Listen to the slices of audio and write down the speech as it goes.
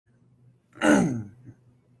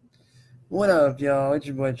What up, y'all? It's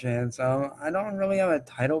your boy Chance. I don't really have a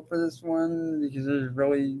title for this one because there's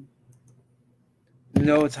really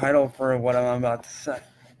no title for what I'm about to say.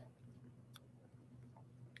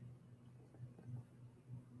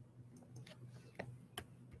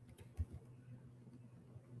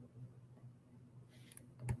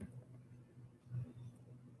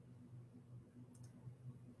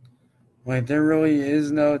 Like, there really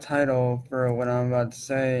is no title for what I'm about to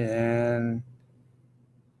say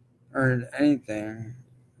or anything.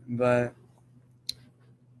 But,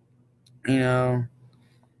 you know,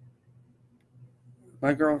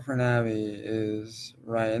 my girlfriend Abby is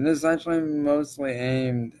right. And this is actually mostly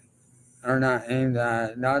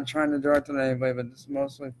not trying to direct it at anybody, but this is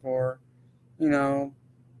mostly for, you know,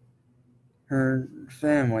 her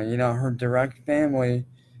family, her direct family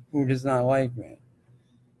who does not like me.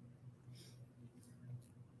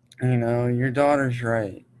 Your daughter's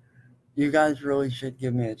right. You guys really should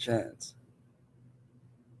give me a chance.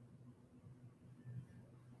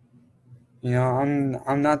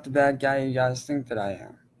 I'm not the bad guy you guys think that I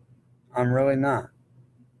am. I'm really not.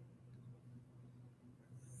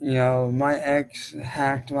 My ex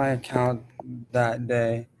hacked my account that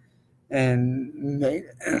day and made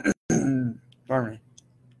pardon me.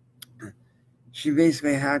 She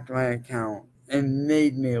basically hacked my account and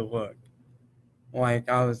made me look like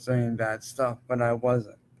I was doing bad stuff, but I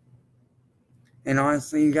wasn't. And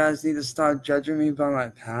honestly, you guys need to stop judging me by my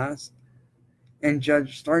past and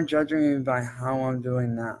start judging me by how I'm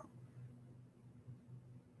doing now.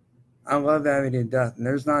 I love Abby to death, and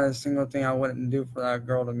there's not a single thing I wouldn't do for that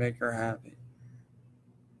girl to make her happy.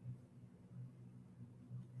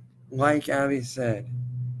 Like Abby said,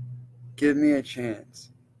 give me a chance.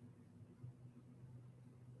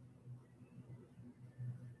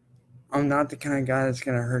 I'm not the kind of guy that's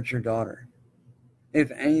going to hurt your daughter.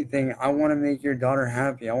 If anything, I want to make your daughter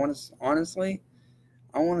happy. I want to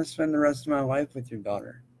spend the rest of my life with your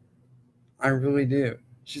daughter. I really do.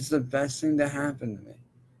 She's the best thing to happen to me.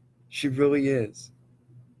 She really is.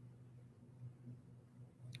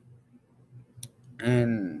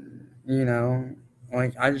 And,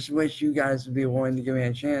 I just wish you guys would be willing to give me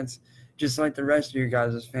a chance, just like the rest of you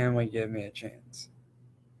guys' family gave me a chance.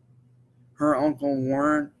 Her Uncle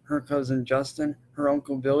Warren, her cousin Justin, her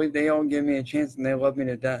Uncle Billy, they all give me a chance and they love me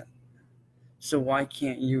to death. So why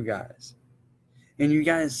can't you guys? And you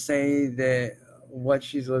guys say that what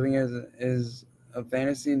she's living is a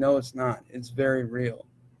fantasy. No, it's not. It's very real.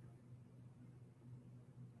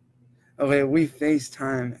 Okay, we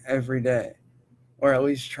FaceTime every day, or at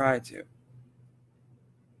least try to.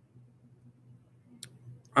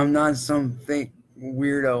 I'm not some fake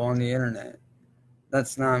weirdo on the internet.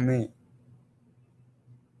 That's not me.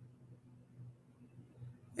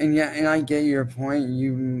 And yeah, and I get your point.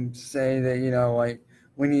 You say that,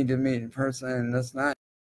 we need to meet in person, and that's not.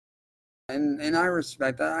 And I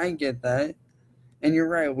respect that. I get that. And you're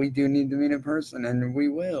right. We do need to meet in person, and we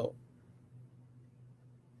will.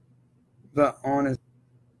 But honestly,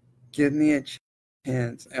 give me a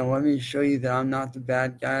chance, and let me show you that I'm not the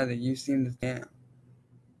bad guy that you seem to think.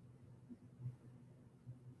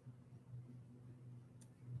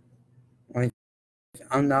 Like,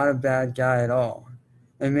 I'm not a bad guy at all.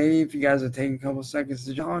 And maybe if you guys would take a couple seconds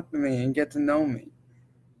to talk to me and get to know me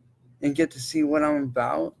and get to see what I'm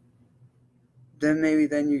about, then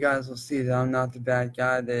you guys will see that I'm not the bad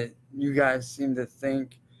guy that you guys seem to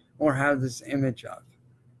think or have this image of.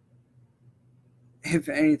 If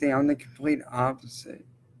anything, I'm the complete opposite.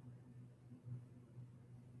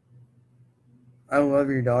 I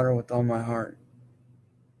love your daughter with all my heart.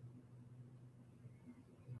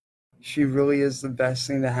 She really is the best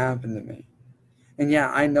thing to happen to me. And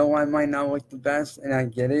yeah, I know I might not look the best, and I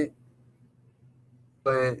get it,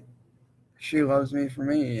 but she loves me for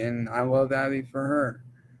me, and I love Abby for her.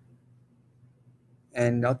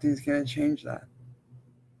 And nothing's going to change that.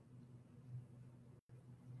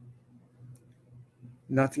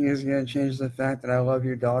 Nothing is going to change the fact that I love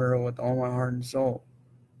your daughter with all my heart and soul.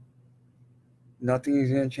 Nothing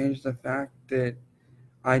is going to change the fact that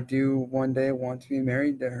I do one day want to be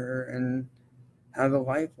married to her and have a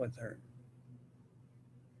life with her.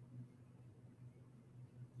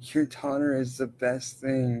 Your daughter is the best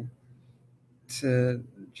thing to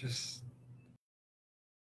just...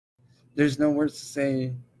 There's no words to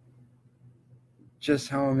say just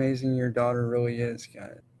how amazing your daughter really is,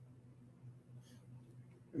 guys.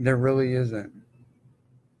 There really isn't.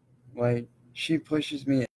 Like, she pushes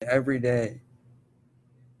me every day.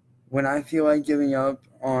 When I feel like giving up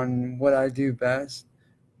on what I do best,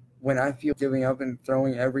 when I feel giving up and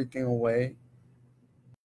throwing everything away,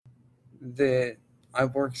 that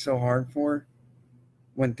I've worked so hard for,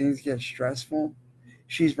 when things get stressful,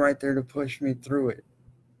 she's right there to push me through it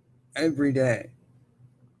every day.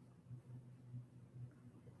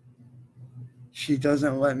 She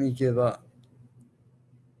doesn't let me give up.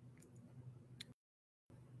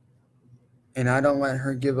 And I don't let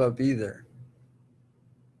her give up either.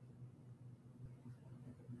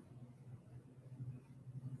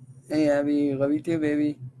 Hey, Abby, love you too,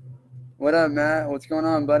 baby. What up, Matt? What's going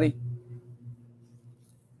on, buddy?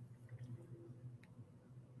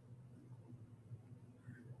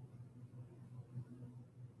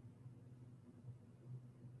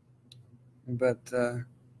 But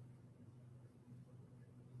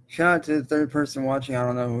shout out to the third person watching. I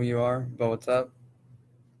don't know who you are, but what's up?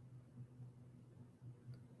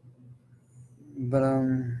 But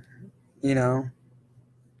you know,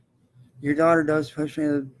 your daughter does push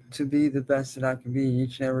me to be the best that I can be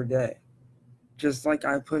each and every day. Just like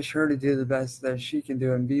I push her to do the best that she can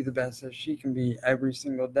do and be the best that she can be every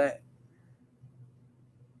single day.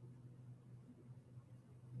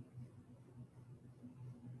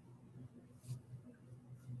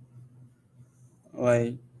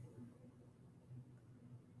 Like,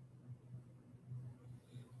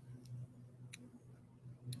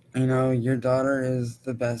 you know, your daughter is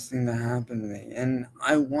the best thing that happened to me. And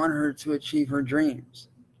I want her to achieve her dreams.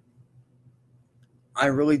 I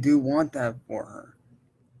really do want that for her.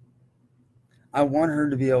 I want her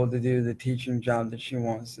to be able to do the teaching job that she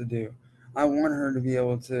wants to do. I want her to be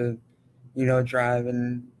able to, you know, drive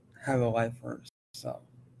and have a life for herself.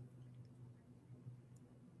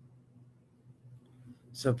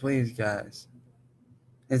 So please, guys,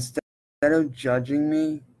 instead of judging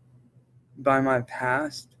me by my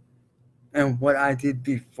past and what I did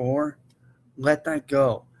before, let that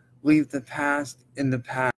go. Leave the past in the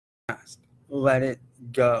past. Let it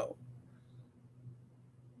go.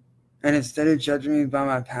 And instead of judging me by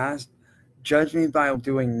my past, judge me by what I'm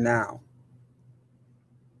doing now.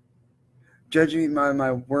 Judge me by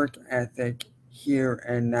my work ethic here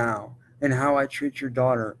and now, and how I treat your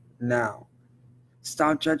daughter now.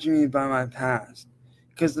 Stop judging me by my past,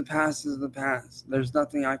 because the past is the past. There's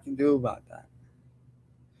nothing I can do about that.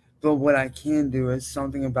 But what I can do is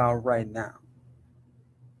something about right now.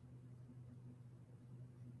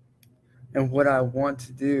 And what I want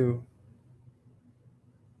to do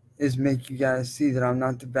is make you guys see that I'm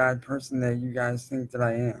not the bad person that you guys think that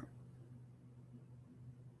I am.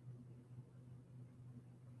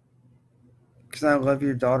 Because I love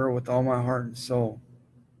your daughter with all my heart and soul.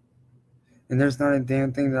 And there's not a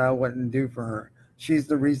damn thing that I wouldn't do for her. She's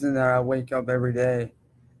the reason that I wake up every day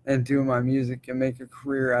and do my music and make a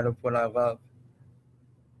career out of what I love.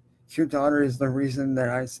 Your daughter is the reason that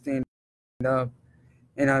I stand up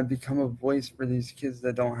and I become a voice for these kids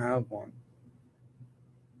that don't have one.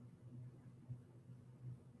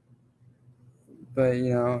 But,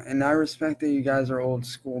 you know, and I respect that you guys are old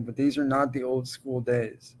school, but these are not the old school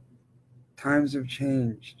days. Times have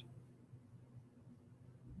changed.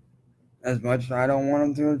 As much as I don't want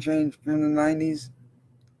them to have changed from the 90s,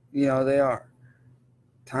 you know, they are.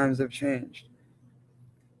 Times have changed.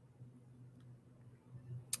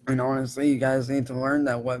 And honestly, you guys need to learn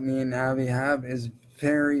that what me and Abby have is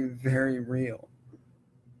very, very real.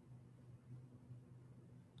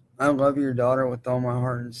 I love your daughter with all my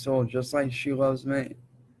heart and soul, just like she loves me.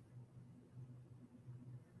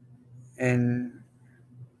 And,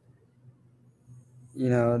 you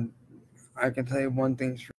know, I can tell you one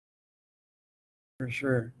thing for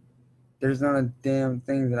sure. There's not a damn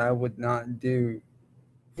thing that I would not do.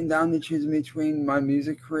 And down to choose between my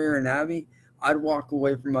music career and Abby, I'd walk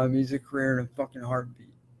away from my music career in a fucking heartbeat.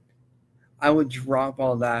 I would drop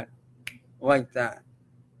all that like that.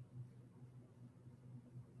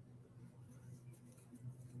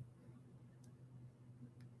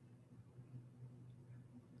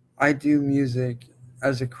 I do music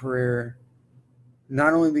as a career,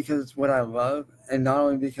 not only because it's what I love, and not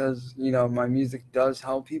only because, you know, my music does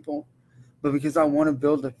help people, but because I want to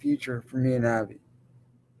build a future for me and Abby.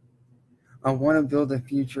 I want to build a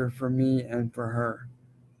future for me and for her.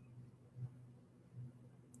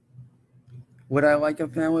 Would I like a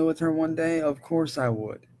family with her one day? Of course I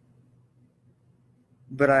would.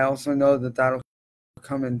 But I also know that that'll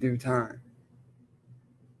come in due time.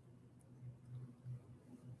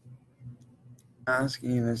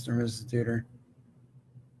 Asking you, Mr. and Mrs. Duder,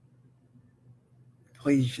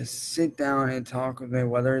 please just sit down and talk with me,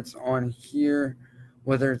 whether it's on here,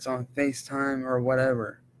 whether it's on FaceTime or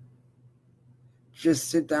whatever. Just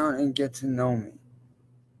sit down and get to know me.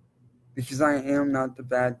 Because I am not the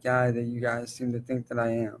bad guy that you guys seem to think that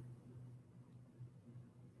I am.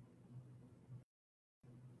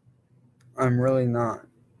 I'm really not.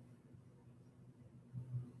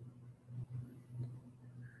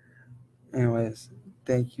 Anyways,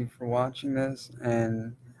 thank you for watching this,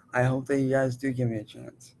 and I hope that you guys do give me a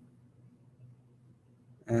chance.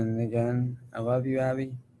 And again, I love you,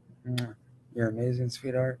 Abby. You're amazing,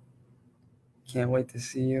 sweetheart. Can't wait to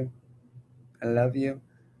see you. I love you.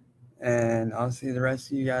 And I'll see the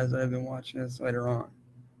rest of you guys that have been watching this later on.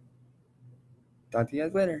 Talk to you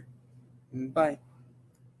guys later. Bye.